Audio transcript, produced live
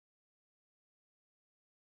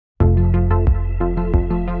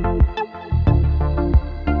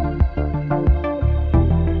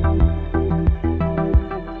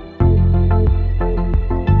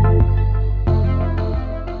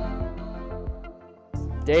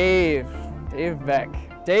Dave Beck.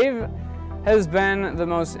 Dave has been the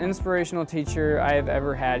most inspirational teacher I have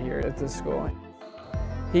ever had here at this school.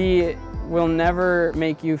 He will never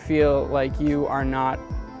make you feel like you are not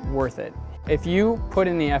worth it. If you put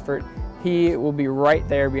in the effort, he will be right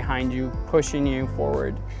there behind you, pushing you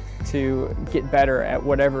forward to get better at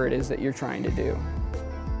whatever it is that you're trying to do.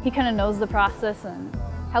 He kind of knows the process and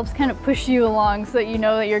helps kind of push you along so that you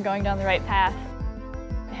know that you're going down the right path.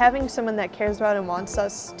 Having someone that cares about and wants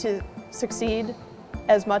us to succeed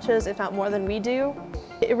as much as, if not more than we do,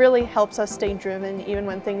 it really helps us stay driven even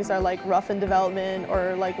when things are like rough in development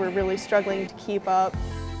or like we're really struggling to keep up.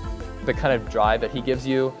 The kind of drive that he gives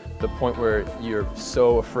you, the point where you're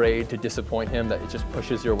so afraid to disappoint him that it just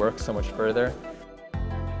pushes your work so much further.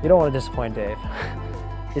 You don't want to disappoint Dave.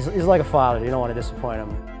 He's like a father, you don't want to disappoint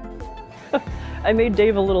him. I made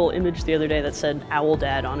Dave a little image the other day that said Owl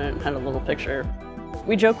Dad on it and had a little picture.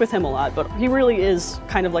 We joke with him a lot, but he really is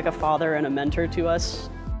kind of like a father and a mentor to us.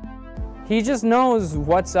 He just knows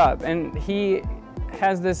what's up, and he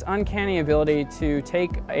has this uncanny ability to take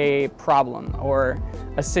a problem or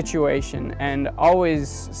a situation and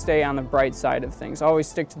always stay on the bright side of things, always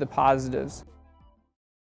stick to the positives.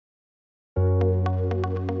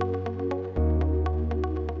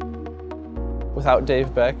 Without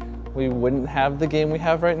Dave Beck, we wouldn't have the game we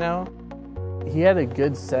have right now. He had a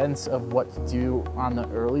good sense of what to do on the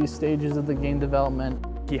early stages of the game development.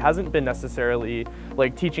 He hasn't been necessarily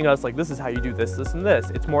like teaching us like this is how you do this, this, and this.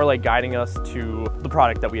 It's more like guiding us to the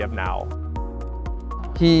product that we have now.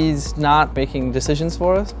 He's not making decisions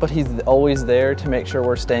for us, but he's always there to make sure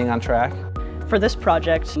we're staying on track. For this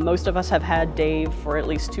project, most of us have had Dave for at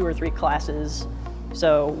least 2 or 3 classes.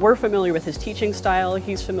 So we're familiar with his teaching style,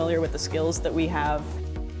 he's familiar with the skills that we have.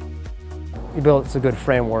 He builds a good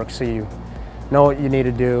framework so you know what you need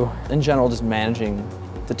to do. In general, just managing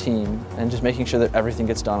the team and just making sure that everything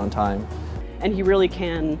gets done on time. And he really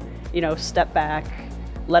can, step back,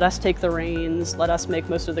 let us take the reins, let us make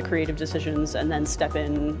most of the creative decisions, and then step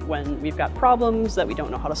in when we've got problems that we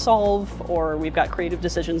don't know how to solve, or we've got creative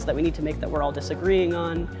decisions that we need to make that we're all disagreeing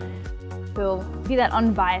on. He'll be that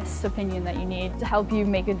unbiased opinion that you need to help you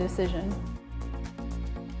make a decision.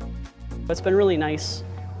 It's been really nice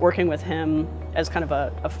working with him as kind of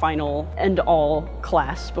a final end-all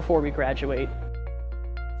class before we graduate.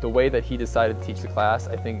 The way that he decided to teach the class,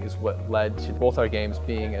 I think, is what led to both our games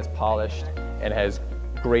being as polished and as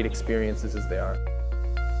great experiences as they are.